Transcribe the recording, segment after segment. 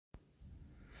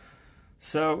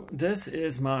So this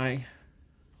is my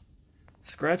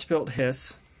scratch-built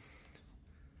hiss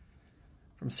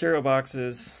from cereal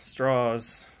boxes,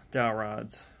 straws, dowel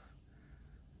rods,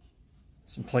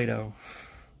 some Play-Doh.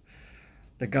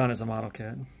 The gun is a model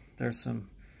kit. There's some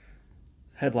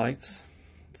headlights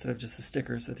instead of just the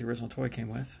stickers that the original toy came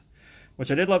with,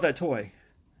 which I did love that toy.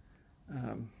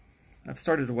 I've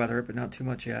started to weather it, but not too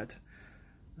much yet.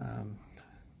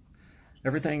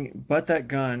 Everything but that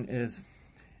gun is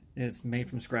made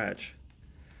from scratch.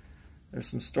 There's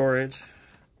some storage,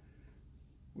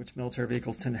 which military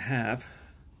vehicles tend to have.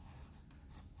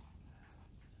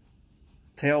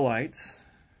 Tail lights,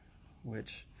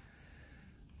 which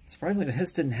surprisingly the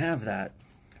Hiss didn't have that.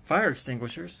 Fire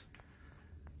extinguishers.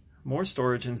 More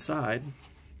storage inside.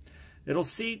 It'll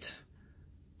seat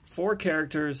 4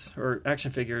 characters or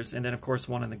action figures, and then of course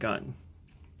one in the gun.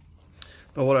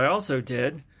 But what I also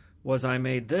did was I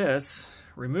made this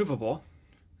removable.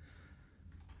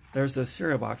 There's those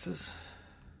cereal boxes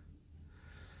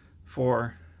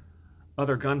for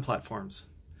other gun platforms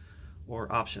or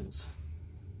options.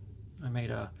 I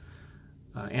made a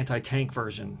anti-tank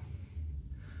version.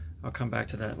 I'll come back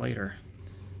to that later.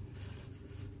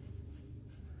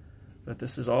 But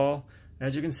this is all,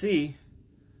 as you can see,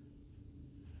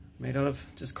 made out of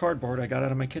just cardboard I got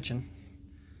out of my kitchen.